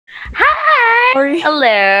Sorry.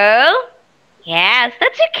 Hello? Yes,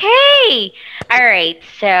 that's okay. All right,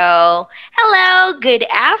 so hello, good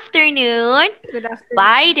afternoon. Good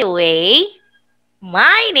By afternoon. the way,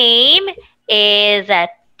 my name is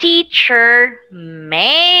Teacher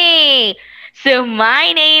May. So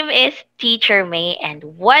my name is Teacher May, and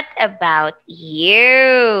what about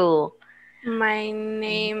you? My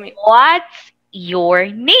name What's your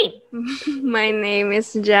name? my name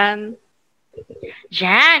is Jan.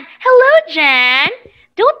 Jan. Hello, Jan.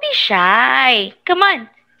 Don't be shy. Come on,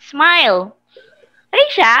 smile. Hey,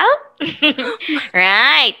 Shao.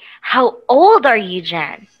 Right. How old are you,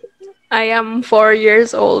 Jan? I am 4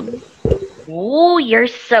 years old. Oh, you're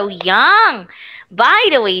so young. By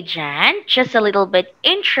the way, Jan, just a little bit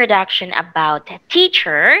introduction about a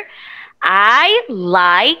teacher. I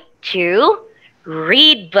like to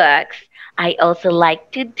read books. I also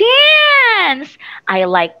like to dance. I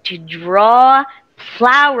like to draw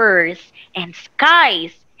flowers and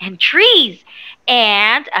skies and trees.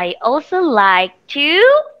 And I also like to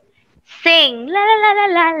sing la la la la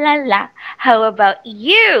la la la. How about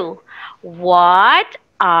you? What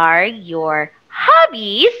are your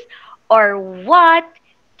hobbies or what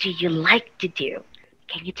do you like to do?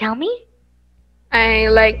 Can you tell me? I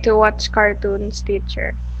like to watch cartoons,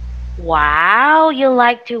 teacher. Wow, you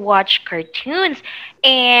like to watch cartoons.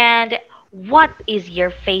 And what is your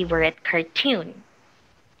favorite cartoon?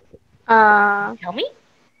 Uh, Tell me.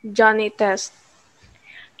 Johnny Test.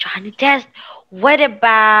 Johnny Test. What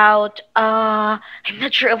about I'm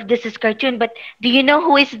not sure if this is cartoon, but do you know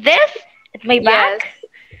who is this at my Yes, back?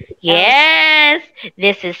 Elsa. Yes,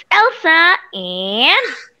 this is Elsa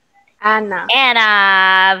and Anna.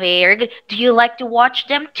 Anna. Very good. Do you like to watch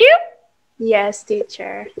them too? Yes,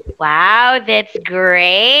 teacher. Wow, that's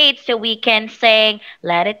great. So we can sing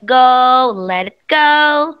Let It Go, Let It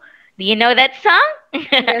Go. Do you know that song?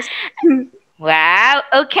 Yes. Wow,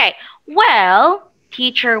 okay. Well,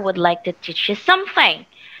 teacher would like to teach you something.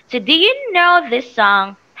 So do you know this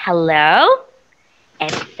song, Hello?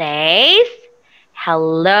 It says,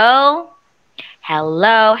 Hello,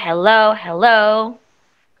 hello, hello, hello.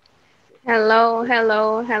 Hello,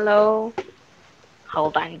 hello, hello.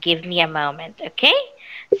 Hold on, give me a moment, okay?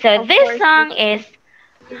 So Of this course, song teacher. is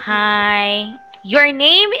Hi. Your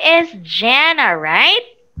name is Jana, right?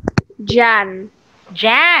 Jan.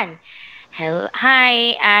 Jan. Hello.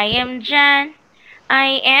 Hi, I am Jan.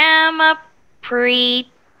 I am a pretty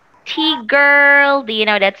girl. Do you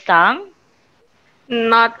know that song?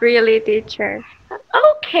 Not really, teacher.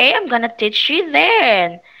 Okay, I'm gonna teach you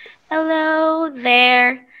then. Hello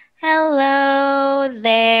there. Hello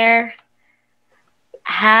there.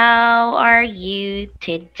 How are you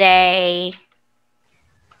today?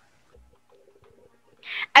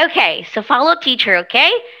 Okay, so follow teacher,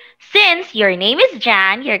 okay? Since your name is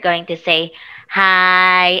Jan, you're going to say,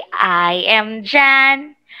 Hi, I am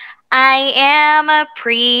Jan. I am a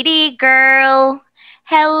pretty girl.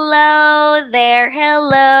 Hello there.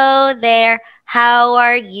 How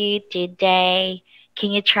are you today?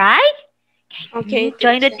 Can you try? Can Okay, you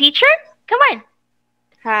join the teacher. teacher? Come on.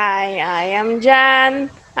 Hi, I am Jan.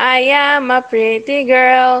 I am a pretty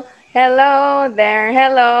girl. Hello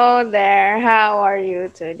there. How are you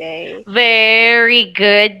today? Very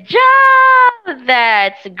good job.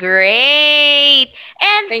 That's great.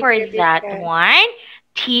 And Thank for you, that teacher. one,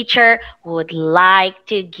 teacher would like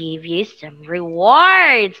to give you some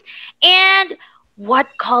rewards. And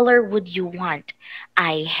what color would you want?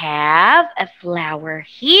 I have a flower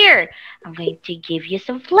here. I'm going to give you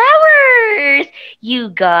some flowers. You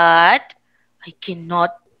got, I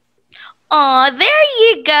cannot. Oh, there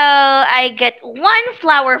you go. I get one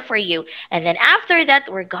flower for you. And then after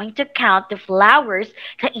that, we're going to count the flowers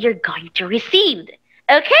that you're going to receive.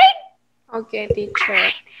 Okay? Okay, All teacher.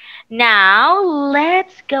 right. Now,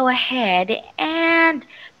 let's go ahead and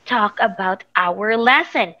talk about our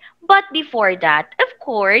lesson. But before that, of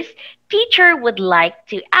course, teacher would like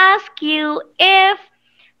to ask you if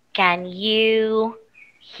can you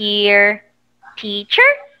hear teacher?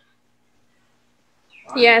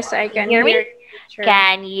 Yes, I Can you can hear hear me? you, teacher.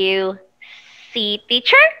 Can you see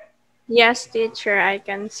teacher? Yes, teacher, I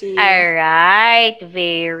can see you. All right,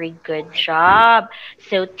 very good job.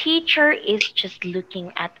 So teacher is just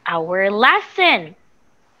looking at our lesson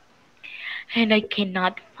and I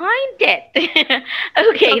cannot find it.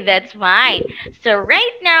 It's Okay, okay. that's fine. So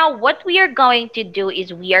right now what we are going to do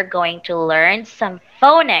is we are going to learn some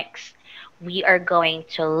phonics. We are going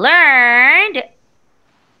to learn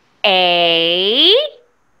A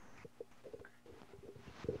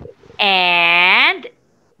and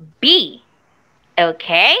B.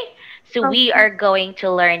 Okay? So we Okay. are going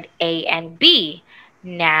to learn A and B.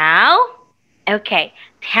 Now, Okay,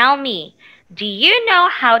 tell me, do you know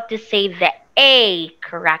how to say the A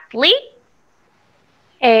correctly?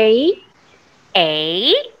 A,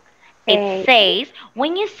 A. It A, says,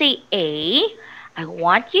 when you say A, I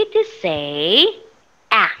want you to say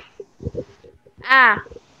ah, A,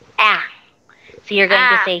 ah. So you're going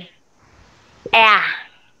to A, say ah.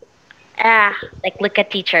 A, Like look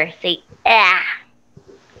at teacher, say ah.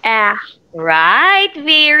 A, Right,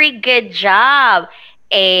 very good job.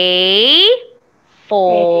 A A,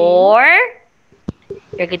 for,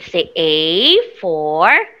 you're going to say A for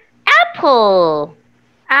apple.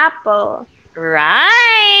 Apple.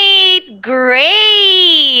 Right,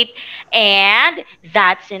 great. And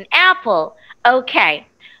that's an apple. Okay,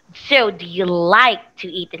 so do you like to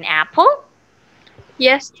eat an apple?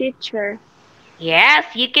 Yes, teacher. Yes,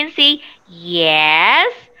 you can say,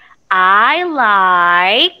 yes, I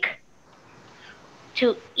like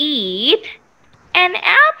to eat an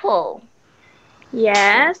apple.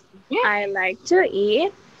 Yes, Yeah. I like to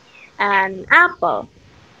eat an apple.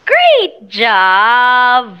 Great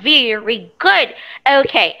job. Very good.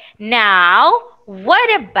 Okay, now what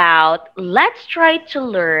about let's try to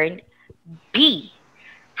learn B.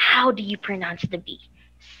 How do you pronounce the B?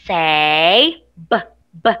 Say B,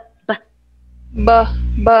 B, B. B,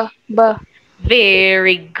 B, B.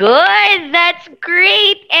 Very good. That's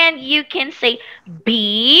great. And you can say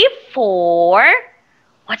B for,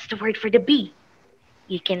 what's the word for the B?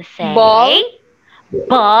 You can say Ball.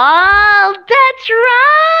 ball. That's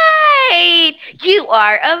right. You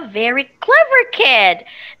are a very clever kid.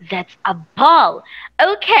 That's a ball.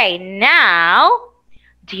 Okay, now,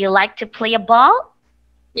 do you like to play a ball?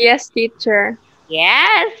 Yes, teacher.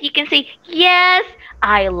 Yes, you can say, yes,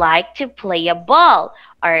 I like to play a ball.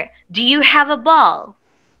 Or, do you have a ball?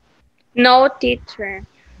 No, teacher.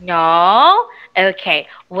 No? Okay,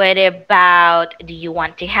 what about, do you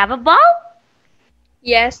want to have a ball?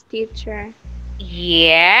 Yes, teacher.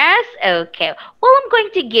 Yes, okay. Well, I'm going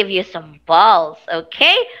to give you some balls,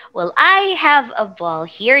 okay? Well, I have a ball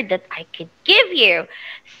here that I could give you.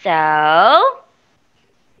 So,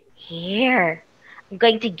 here, I'm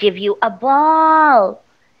going to give you a ball.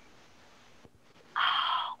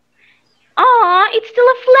 Aw, it's still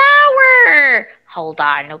a flower. Hold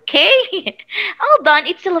on, okay? Hold on,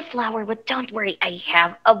 it's still a flower, but don't worry, I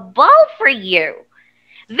have a ball for you.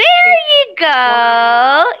 There you go.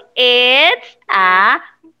 Wow. It's a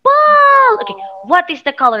ball. Okay, what is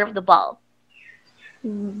the color of the ball?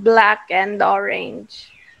 Black and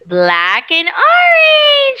orange. Black and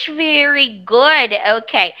orange. Very good.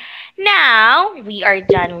 Okay, now we are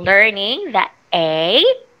done learning the A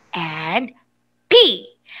and B.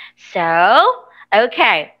 So,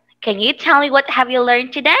 okay, can you tell me what have you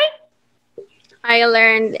learned today? I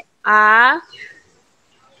learned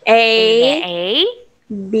The A, A,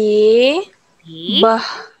 B, B, B,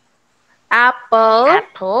 apple,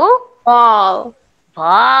 apple, ball.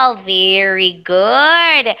 ball. Very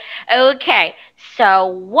good. Okay, so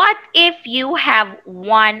what if you have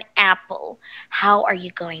one apple? How are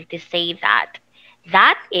you going to say that?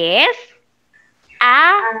 That is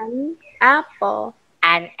a An apple.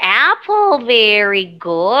 an apple. Very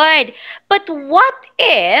good. But what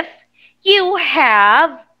if you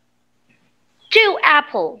have two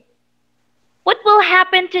apple? What will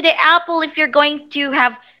happen to the apple if you're going to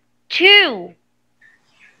have two?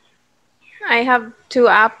 I have two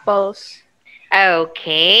apples.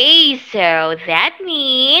 Okay, so that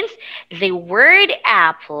means the word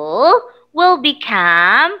apple will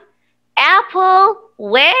become apple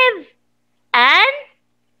an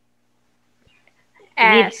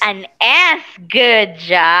with S. an S. Good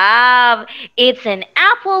job. It's an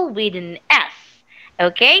apple with an S.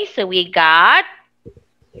 Okay, so we got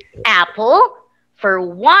apple for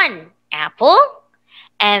one apple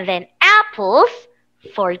and then apples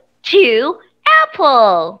for two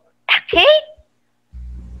apple. Okay?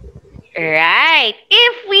 Right.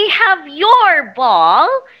 If we have your ball,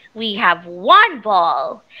 we have one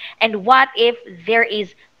ball. And what if there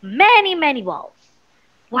is many, many balls?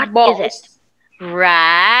 What is it? Balls.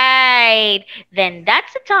 Right. Then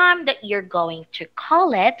that's the time that you're going to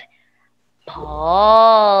call it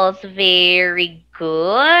balls. Very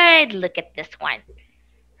good. Look at this one.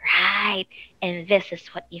 Right. And this is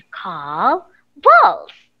what you call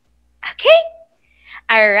balls. Okay?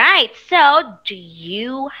 All right. So, do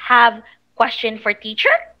you have question for teacher?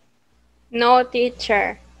 No,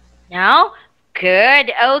 teacher. No?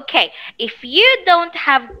 Good. Okay. If you don't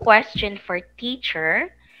have question for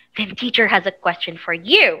teacher, then teacher has a question for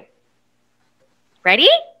you. Ready?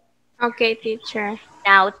 Okay, teacher.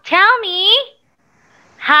 Now tell me,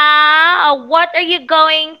 how what are you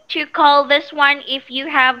going to call this one if you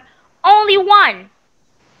have Only one.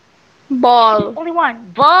 Ball. Only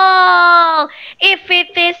one. Ball. If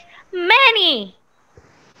it is many,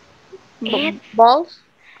 it's Balls.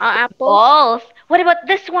 Apples. balls. What about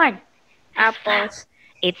this one? This flower. Apples.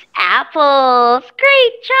 It's apples.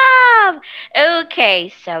 Great job.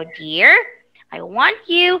 Okay, so dear, I want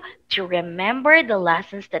you to remember the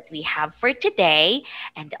lessons that we have for today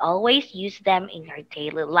and always use them in your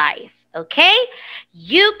daily life. Okay?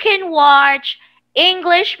 You can watch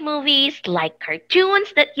English movies like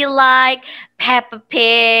cartoons that you like, Peppa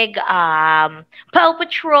Pig, Paw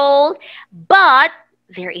Patrol, but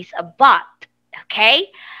there is a but. Okay?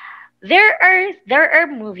 There are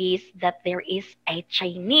movies that there is a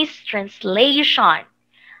Chinese translation.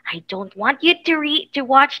 I don't want you to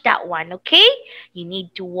watch that one, okay? You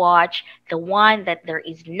need to watch the one that there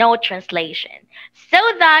is no translation so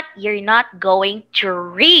that you're not going to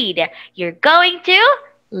read. You're going to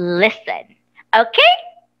listen. Okay?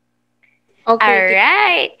 All Okay.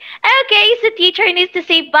 right. Okay, so teacher needs to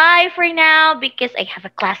say bye for now because I have a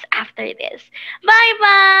class after this. Bye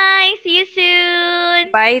bye. See you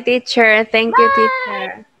soon. Bye, teacher. Thank you, Bye.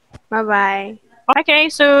 teacher. Bye bye. Okay,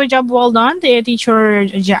 so job well done, the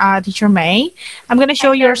teacher May. I'm gonna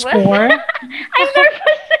show I'm your nervous. score. I'm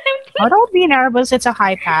nervous. Oh, don't be nervous. It's a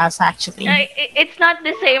high pass, actually. It's not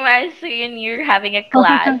the same as when you're having a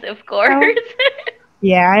class, of Oh, course.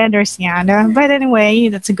 yeah, I understand. But anyway,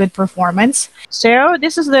 that's a good performance. So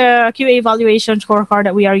this is the QA evaluation scorecard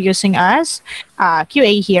that we are using as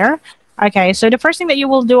QA here. Okay, so the first thing that you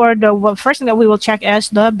will do, or the first thing that we will check is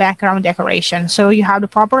the background decoration. So you have the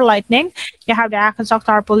proper lighting, you have the Arkansas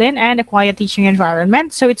tarpaulin, and a quiet teaching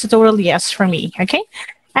environment. So it's a total yes for me. Okay,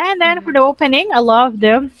 and then for Mhm. the opening, I love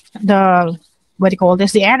the what do you call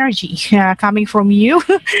this? The energy coming from you,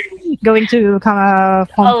 going to come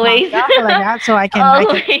Always. Pampanga like that. So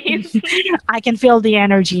Always. I can feel the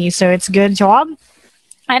energy. So it's good job.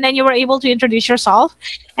 And then you were able to introduce yourself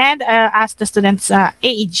and ask the students'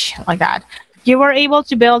 age like that. You were able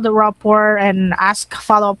to build a rapport and ask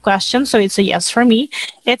follow-up questions. So it's a yes for me.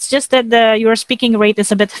 It's just that your speaking rate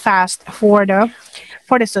is a bit fast for the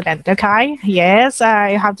student. Okay. Yes,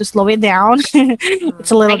 you have to slow it down.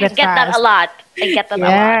 It's a little I bit get that a fast. lot. I get that a lot.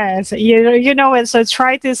 Yes, you know it. So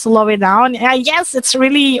try to slow it down. Yes, it's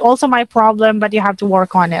really also my problem, but you have to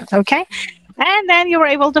work on it. Okay, and then you were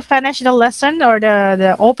able to finish the lesson or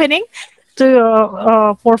the opening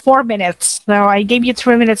to for 4 minutes. So I gave you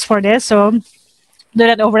 3 minutes for this. So do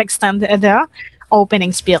not overextend the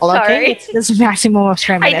opening spiel. Okay, Sorry. it's this maximum of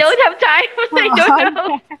three I minutes. don't have time. I don't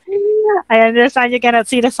know. I understand you cannot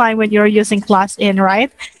see the sign when you're using class in,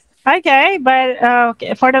 right? Okay, but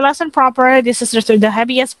okay, for the lesson proper, this is the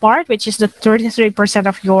heaviest part, which is the 33%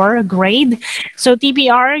 of your grade. So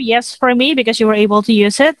TBR, yes for me, because you were able to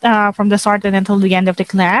use it from the start and until the end of the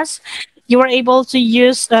class. You were able to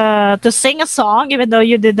use to sing a song, even though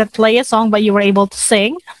you did not play a song, but you were able to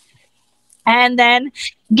sing. And then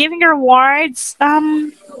giving rewards,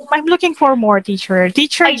 I'm looking for more teacher.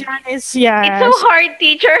 Teacher I John is It's so yes hard,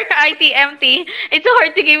 teacher. ITMT. It's so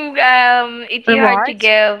hard to give. It's so hard to rewards.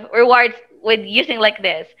 give rewards with using like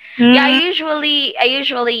this. Yeah, Mm, I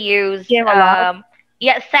usually use give a lot.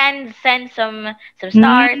 yeah, send some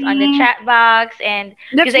stars on the Mm, chat box, and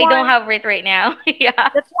that's because I don't why have it right now. Yeah.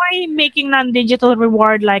 That's why making non-digital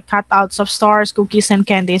reward like cutouts of stars, cookies, and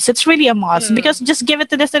candies, it's really a must because Mm, just give it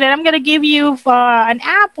to the student. I'm gonna give you an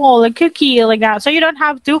apple, a cookie, like that. So you don't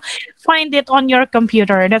have to find it on your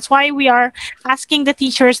computer. That's why we are asking the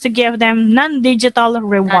teachers to give them non-digital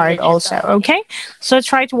reward also. non-digital. Yeah. Okay, so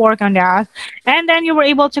try to work on that. And then you were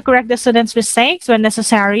able to correct the student's mistakes when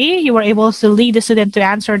necessary. You were able to lead the student to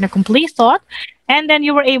answer the complete thought, and then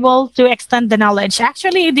you were able to extend the knowledge.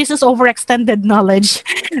 Actually, this is overextended knowledge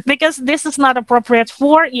because this is not appropriate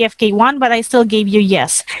for EFK1, but I still gave you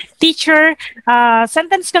yes. Teacher,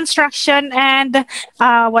 sentence construction, and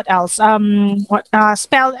what else? What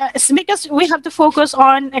spell? Because we have to focus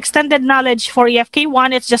on extended knowledge for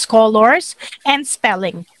EFK1. It's just colors and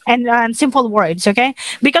spelling and simple words. Okay,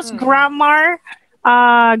 because Mm. grammar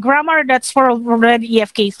that's for already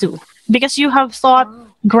EFK2 because you have thought Oh.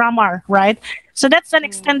 grammar, right? So that's an Mm.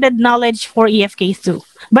 extended knowledge for EFK2.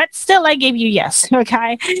 But still, I gave you yes.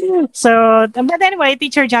 Okay. So, but anyway,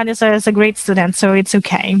 Teacher John is a great student, so it's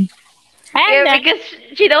okay. And Yeah, then because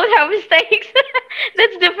she don't have mistakes.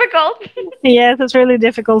 That's difficult. yes, it's really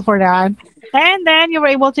difficult for that. And then you were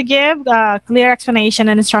able to give clear explanation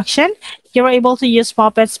and instruction. You were able to use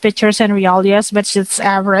puppets, pictures, and realias, but it's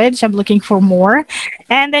average. I'm looking for more.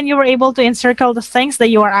 And then you were able to encircle the things that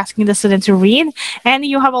you are asking the student to read. And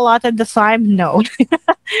you have allotted the time? No.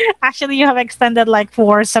 Actually, you have extended like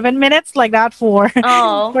for 7 minutes, like that, for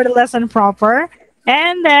Oh, for the lesson proper.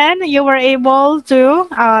 And then you were able to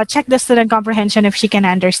check the student comprehension if she can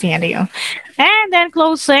understand you. And then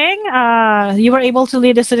closing, you were able to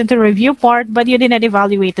lead the student to review part, but you didn't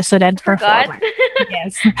evaluate the student forgot. performance.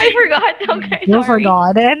 Yes. I forgot. Okay, You sorry.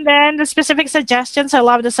 forgot. And then the specific suggestions. I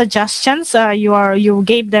love the suggestions. You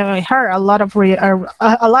gave her a lot of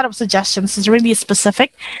a lot of suggestions. It's really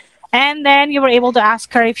specific. And then you were able to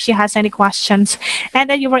ask her if she has any questions, and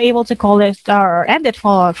then you were able to call it or end it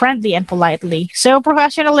for friendly and politely. So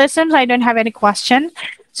professionalism, I don't have any question.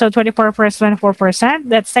 So 24%, 4%.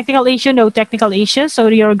 That's technical issue, no technical issues. So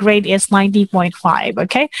your grade is 90.5.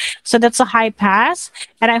 Okay. So that's a high pass.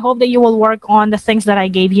 And I hope that you will work on the things that I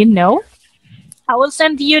gave you. No. I will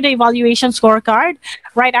send you the evaluation scorecard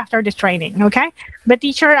right after the training. Okay. But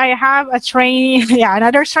teacher, I have a training, yeah,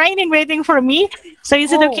 another training waiting for me. So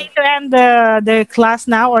is it Oh, okay to end the class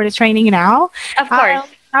now or the training now? of course.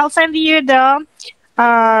 I'll send you the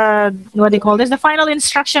what do you call this? The final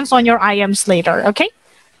instructions on your IMs later. Okay.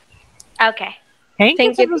 Okay. Thank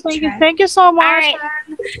you Thank so you, much. teacher. Thank you so All much. right.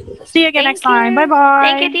 See you again next Thank time. Bye you.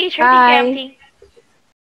 Thank you, bye. teacher. Thank you, Bye. MT.